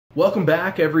Welcome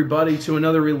back, everybody, to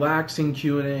another relaxing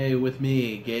Q&A with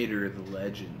me, Gator the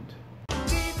Legend.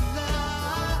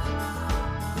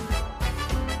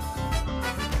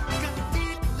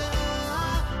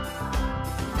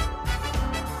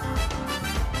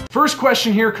 First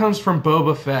question here comes from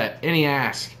Boba Fett, and he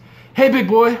asks, "Hey big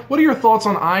boy, what are your thoughts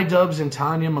on iDubbbz and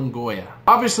Tanya Mongoya?"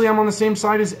 Obviously, I'm on the same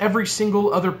side as every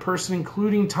single other person,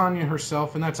 including Tanya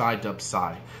herself, and that's iDubbbz's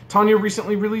side. Tanya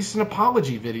recently released an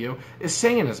apology video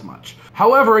saying as much.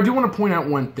 However, I do want to point out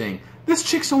one thing. This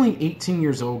chick's only 18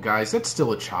 years old, guys. That's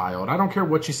still a child. I don't care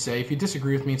what you say. If you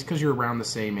disagree with me, it's because you're around the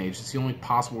same age. It's the only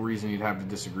possible reason you'd have to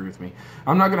disagree with me.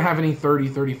 I'm not going to have any 30,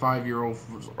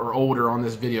 35-year-olds or older on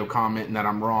this video commenting that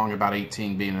I'm wrong about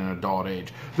 18 being an adult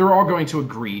age. They're all going to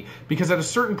agree, because at a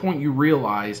certain point you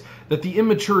realize that the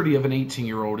immaturity of an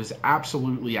 18-year-old is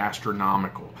absolutely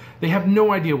astronomical. They have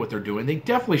no idea what they're doing. They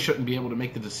definitely shouldn't be able to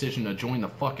make the decision to join the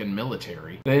fucking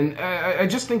military. And I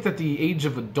just think that the age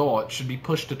of adult should be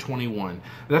pushed to 21.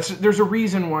 There's a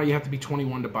reason why you have to be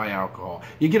 21 to buy alcohol.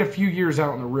 You get a few years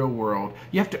out in the real world,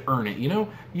 you have to earn it. You know,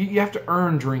 you have to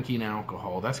earn drinking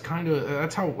alcohol. That's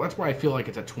why I feel like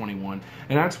it's at 21,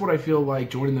 and that's what I feel like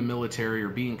joining the military or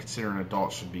being considered an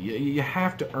adult should be. You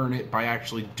have to earn it by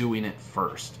actually doing it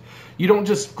first. You don't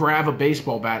just grab a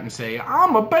baseball bat and say,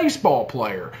 "I'm a baseball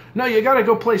player." No, you got to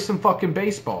go play some fucking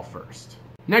baseball first.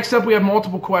 Next up, we have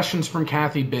multiple questions from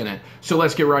Kathy Bennett, so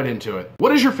let's get right into it.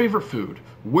 What is your favorite food?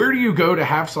 Where do you go to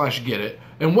have/get it?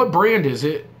 And what brand is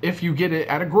it if you get it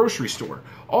at a grocery store?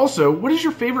 Also, what is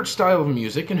your favorite style of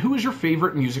music, and who is your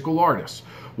favorite musical artist?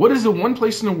 What is the one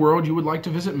place in the world you would like to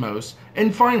visit most?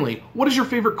 And finally, what is your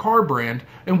favorite car brand,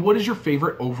 and what is your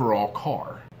favorite overall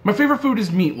car? My favorite food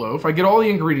is meatloaf. I get all the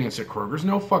ingredients at Kroger's.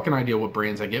 No fucking idea what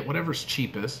brands I get, whatever's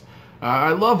cheapest.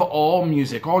 I love all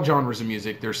music, all genres of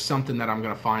music. There's something that I'm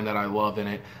going to find that I love in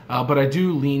it. But I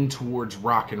do lean towards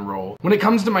rock and roll. When it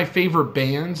comes to my favorite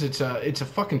bands, it's a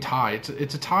fucking tie.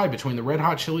 It's a tie between the Red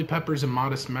Hot Chili Peppers and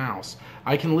Modest Mouse.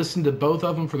 I can listen to both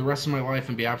of them for the rest of my life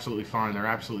and be absolutely fine. They're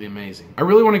absolutely amazing. I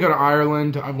really want to go to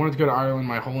Ireland. I've wanted to go to Ireland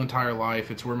my whole entire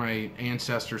life. It's where my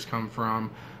ancestors come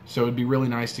from. So it'd be really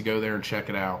nice to go there and check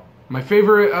it out. My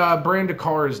favorite brand of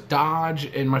car is Dodge,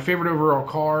 and my favorite overall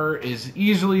car is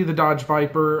easily the Dodge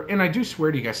Viper. And I do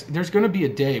swear to you guys, there's going to be a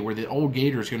day where the old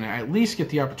Gator's going to at least get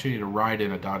the opportunity to ride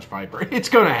in a Dodge Viper. It's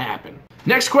going to happen.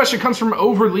 Next question comes from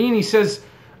Overleen. He says,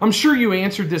 "I'm sure you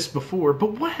answered this before,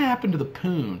 but what happened to the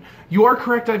Poon?" You are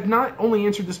correct. I've not only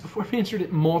answered this before, I've answered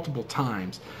it multiple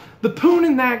times. The Poon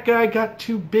and that guy got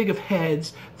too big of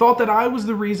heads, thought that I was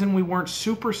the reason we weren't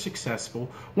super successful,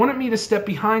 wanted me to step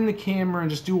behind the camera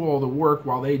and just do all the work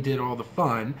while they did all the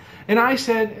fun, and I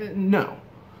said no.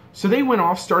 So they went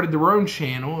off, started their own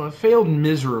channel, failed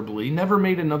miserably, never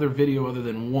made another video other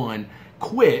than one,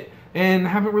 quit, and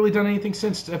haven't really done anything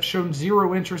since. I've shown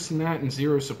zero interest in that and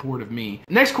zero support of me.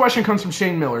 Next question comes from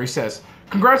Shane Miller. He says,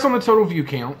 "Congrats on the total view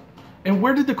count, and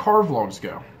where did the car vlogs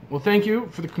go?" Well, thank you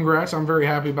for the congrats. I'm very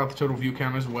happy about the total view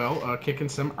count as well. Kicking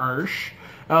some arsh.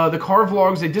 The car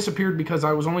vlogs, they disappeared because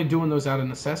I was only doing those out of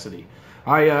necessity.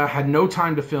 I had no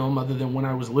time to film other than when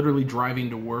I was literally driving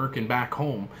to work and back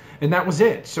home. And that was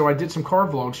it. So I did some car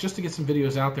vlogs just to get some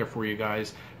videos out there for you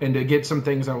guys and to get some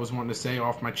things I was wanting to say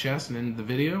off my chest and into the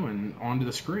video and onto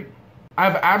the screen. I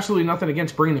have absolutely nothing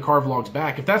against bringing the car vlogs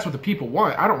back. If that's what the people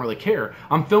want, I don't really care.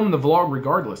 I'm filming the vlog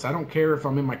regardless. I don't care if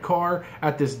I'm in my car,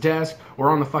 at this desk, or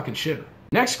on the fucking shitter.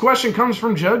 Next question comes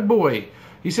from Jug Boy.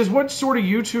 He says, "What sort of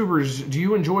YouTubers do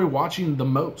you enjoy watching the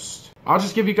most?" I'll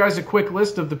just give you guys a quick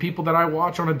list of the people that I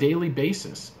watch on a daily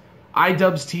basis.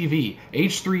 iDubbbz TV,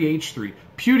 H3H3,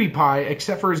 PewDiePie,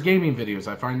 except for his gaming videos.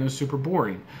 I find those super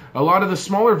boring. A lot of the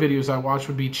smaller videos I watch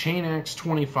would be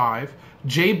ChainX25,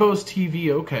 JBo's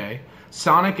TV OK,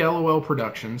 Sonic LOL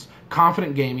Productions,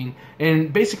 Confident Gaming,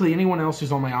 and basically anyone else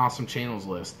who's on my awesome channels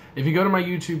list. If you go to my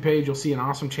YouTube page, you'll see an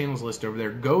awesome channels list over there.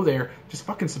 Go there, just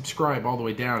fucking subscribe all the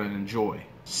way down and enjoy.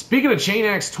 Speaking of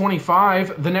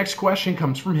ChainX25, the next question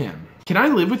comes from him. "Can I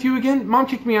live with you again? Mom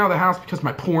kicked me out of the house because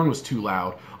my porn was too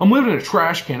loud. I'm living in a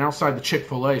trash can outside the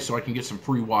Chick-fil-A so I can get some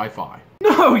free Wi-Fi."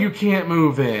 No, you can't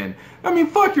move in. I mean,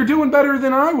 fuck, you're doing better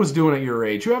than I was doing at your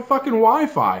age. You have fucking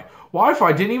Wi-Fi.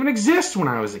 Wi-Fi didn't even exist when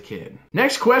I was a kid.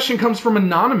 Next question comes from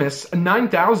Anonymous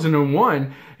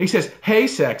 9001. He says, "Hey,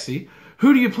 sexy,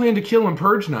 who do you plan to kill on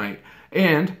Purge Night?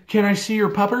 And can I see your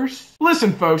puppers?"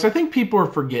 Listen, folks, I think people are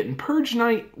forgetting. Purge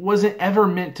Night wasn't ever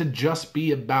meant to just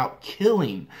be about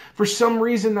killing. For some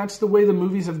reason, that's the way the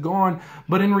movies have gone.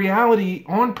 But in reality,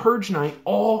 on Purge Night,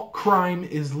 all crime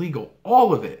is legal.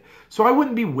 all of it. So I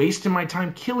wouldn't be wasting my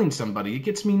time killing somebody. It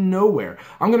gets me nowhere.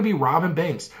 I'm going to be robbing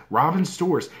banks, robbing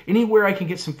stores, anywhere I can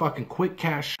get some fucking quick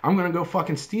cash. I'm going to go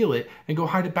fucking steal it and go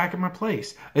hide it back at my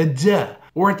place. Duh.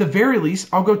 Or at the very least,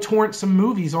 I'll go torrent some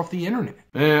movies off the internet.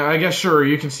 I guess sure,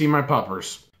 you can see my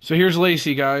puppers. So here's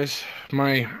Lacey, guys,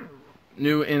 my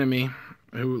new enemy.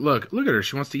 Who, look at her.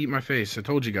 She wants to eat my face. I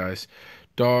told you guys.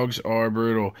 Dogs are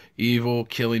brutal. Evil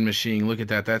killing machine. Look at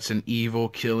that. That's an evil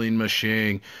killing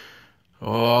machine.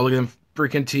 Oh, look at them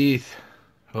freaking teeth.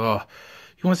 Oh,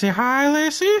 you want to say hi,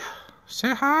 Lacey?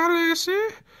 Say hi,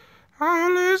 Lacey. Hi,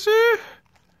 Lacey.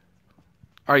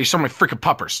 All right, you saw my freaking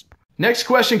puppers. Next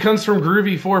question comes from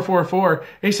Groovy444.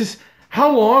 He says, how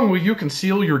long will you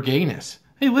conceal your gayness?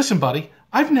 Hey, listen, buddy.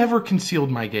 I've never concealed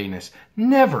my gayness.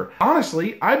 Never.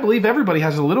 Honestly, I believe everybody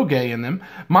has a little gay in them.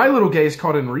 My little gay is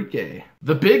called Enrique.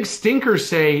 The big stinkers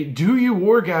say, do you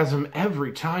orgasm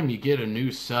every time you get a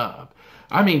new sub?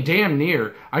 I mean, damn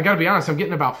near. I gotta be honest, I'm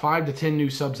getting about 5 to 10 new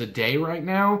subs a day right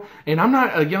now, and I'm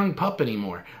not a young pup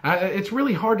anymore. It's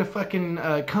really hard to fucking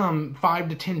come 5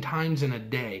 to 10 times in a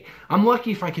day. I'm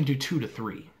lucky if I can do 2 to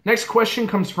 3. Next question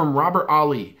comes from Robert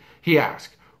Ali. He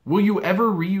asked, will you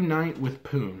ever reunite with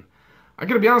Poon? I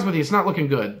gotta be honest with you, it's not looking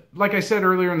good. Like I said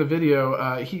earlier in the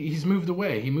video, he's moved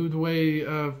away. He moved away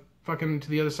fucking to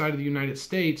the other side of the United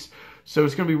States. So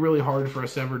it's going to be really hard for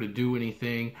us ever to do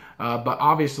anything. But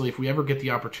obviously, if we ever get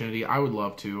the opportunity, I would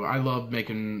love to. I love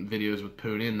making videos with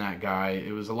Poon and that guy.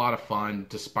 It was a lot of fun,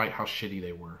 despite how shitty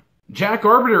they were. Jack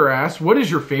Arbiter asks, what is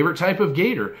your favorite type of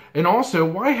gator? And also,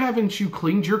 why haven't you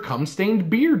cleaned your cum-stained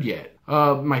beard yet?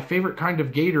 My favorite kind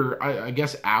of gator, I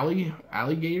guess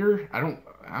alligator? I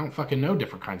don't fucking know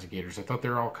different kinds of gators. I thought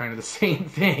they're all kind of the same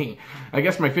thing. I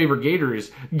guess my favorite gator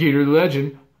is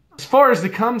GatorTheLegend. As far as the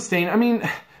cum stain, I mean,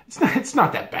 it's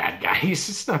not that bad, guys.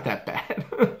 It's not that bad.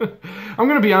 I'm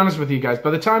going to be honest with you guys. By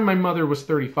the time my mother was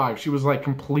 35, she was like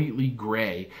completely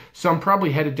gray. So I'm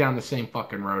probably headed down the same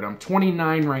fucking road. I'm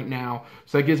 29 right now,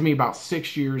 so that gives me about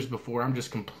 6 years before I'm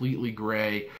just completely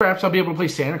gray. Perhaps I'll be able to play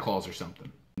Santa Claus or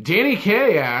something. Danny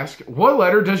K asks, what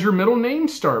letter does your middle name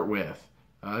start with?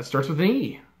 It starts with an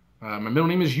E. My middle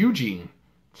name is Eugene.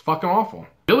 It's fucking awful.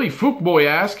 Billy Fookboy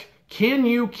asks, can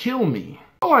you kill me?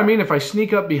 Oh, I mean, if I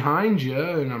sneak up behind you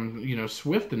and I'm,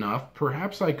 swift enough,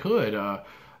 perhaps I could.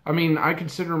 I mean, I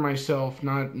consider myself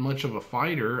not much of a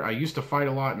fighter. I used to fight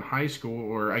a lot in high school,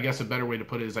 or I guess a better way to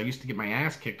put it is I used to get my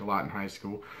ass kicked a lot in high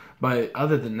school. But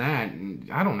other than that,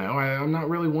 I don't know. I'm not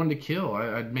really one to kill.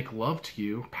 I'd make love to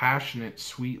you. Passionate,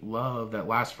 sweet love that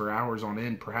lasts for hours on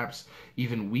end, perhaps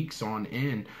even weeks on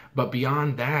end. But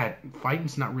beyond that,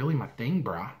 fighting's not really my thing,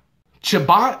 brah.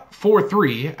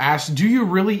 Chabot43 asks, do you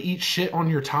really eat shit on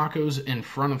your tacos in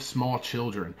front of small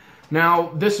children?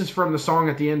 Now, this is from the song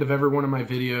at the end of every one of my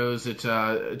videos.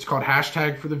 It's called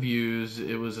Hashtag for the Views.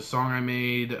 It was a song I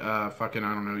made I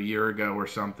don't know, a year ago or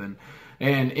something.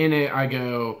 And in it, I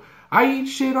go, I eat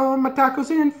shit on my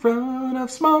tacos in front of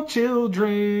small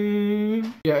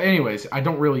children. Yeah, anyways, I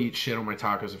don't really eat shit on my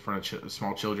tacos in front of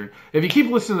small children. If you keep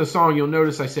listening to the song, you'll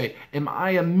notice I say, am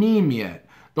I a meme yet?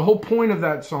 The whole point of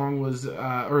that song was,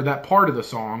 or that part of the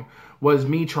song, was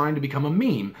me trying to become a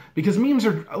meme. Because memes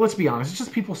are, let's be honest, it's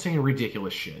just people saying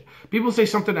ridiculous shit. People say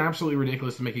something absolutely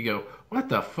ridiculous to make you go, what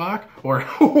the fuck? Or,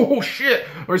 oh shit,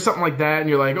 or something like that, and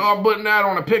you're like, oh, I'm putting that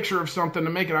on a picture of something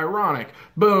to make it ironic.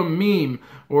 Boom, meme,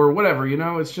 or whatever,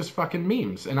 it's just fucking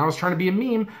memes. And I was trying to be a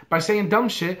meme by saying dumb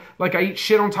shit, like I eat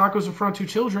shit on tacos in front of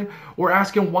 2 children, or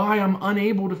asking why I'm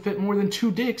unable to fit more than 2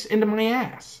 dicks into my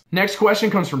ass. Next question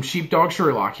comes from Sheepdog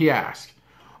Sherlock. He asks,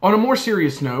 on a more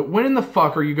serious note, when in the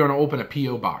fuck are you going to open a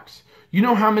P.O. box? You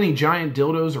know how many giant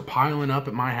dildos are piling up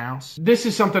at my house? This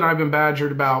is something I've been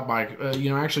badgered about by,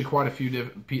 actually quite a few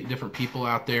different people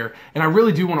out there. And I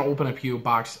really do want to open a P.O.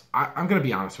 box. I'm going to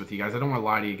be honest with you guys. I don't want to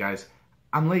lie to you guys.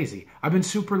 I'm lazy. I've been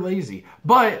super lazy.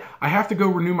 But I have to go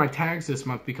renew my tags this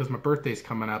month because my birthday's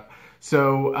coming up.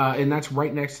 So, and that's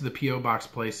right next to the P.O. box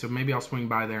place. So maybe I'll swing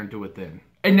by there and do it then.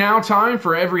 And now time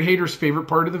for every hater's favorite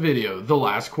part of the video, the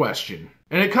last question.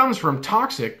 And it comes from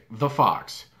Toxic the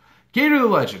Fox.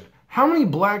 GatorTheLegend, how many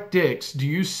black dicks do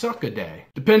you suck a day?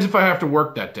 Depends if I have to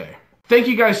work that day. Thank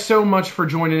you guys so much for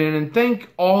joining in, and thank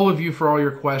all of you for all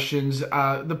your questions.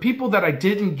 The people that I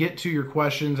didn't get to your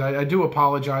questions, I do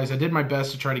apologize. I did my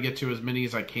best to try to get to as many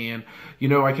as I can.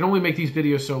 I can only make these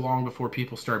videos so long before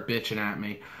people start bitching at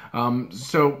me.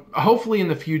 So hopefully in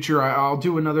the future, I'll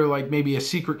do another, maybe a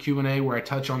secret Q&A where I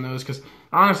touch on those, because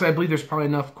honestly, I believe there's probably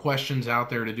enough questions out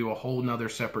there to do a whole nother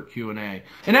separate Q&A.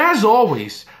 And as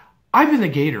always, I've been the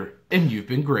Gator, and you've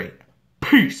been great.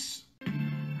 Peace.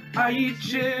 I eat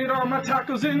shit on my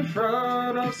tacos in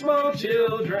front of small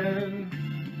children.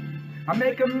 I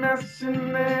make a mess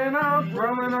and then I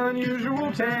throw an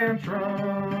unusual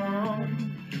tantrum.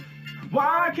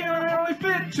 Why can't I only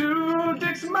fit 2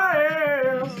 dicks in my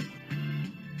ass?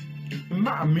 Am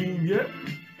I a meme yet?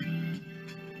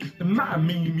 Am I a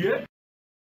meme yet?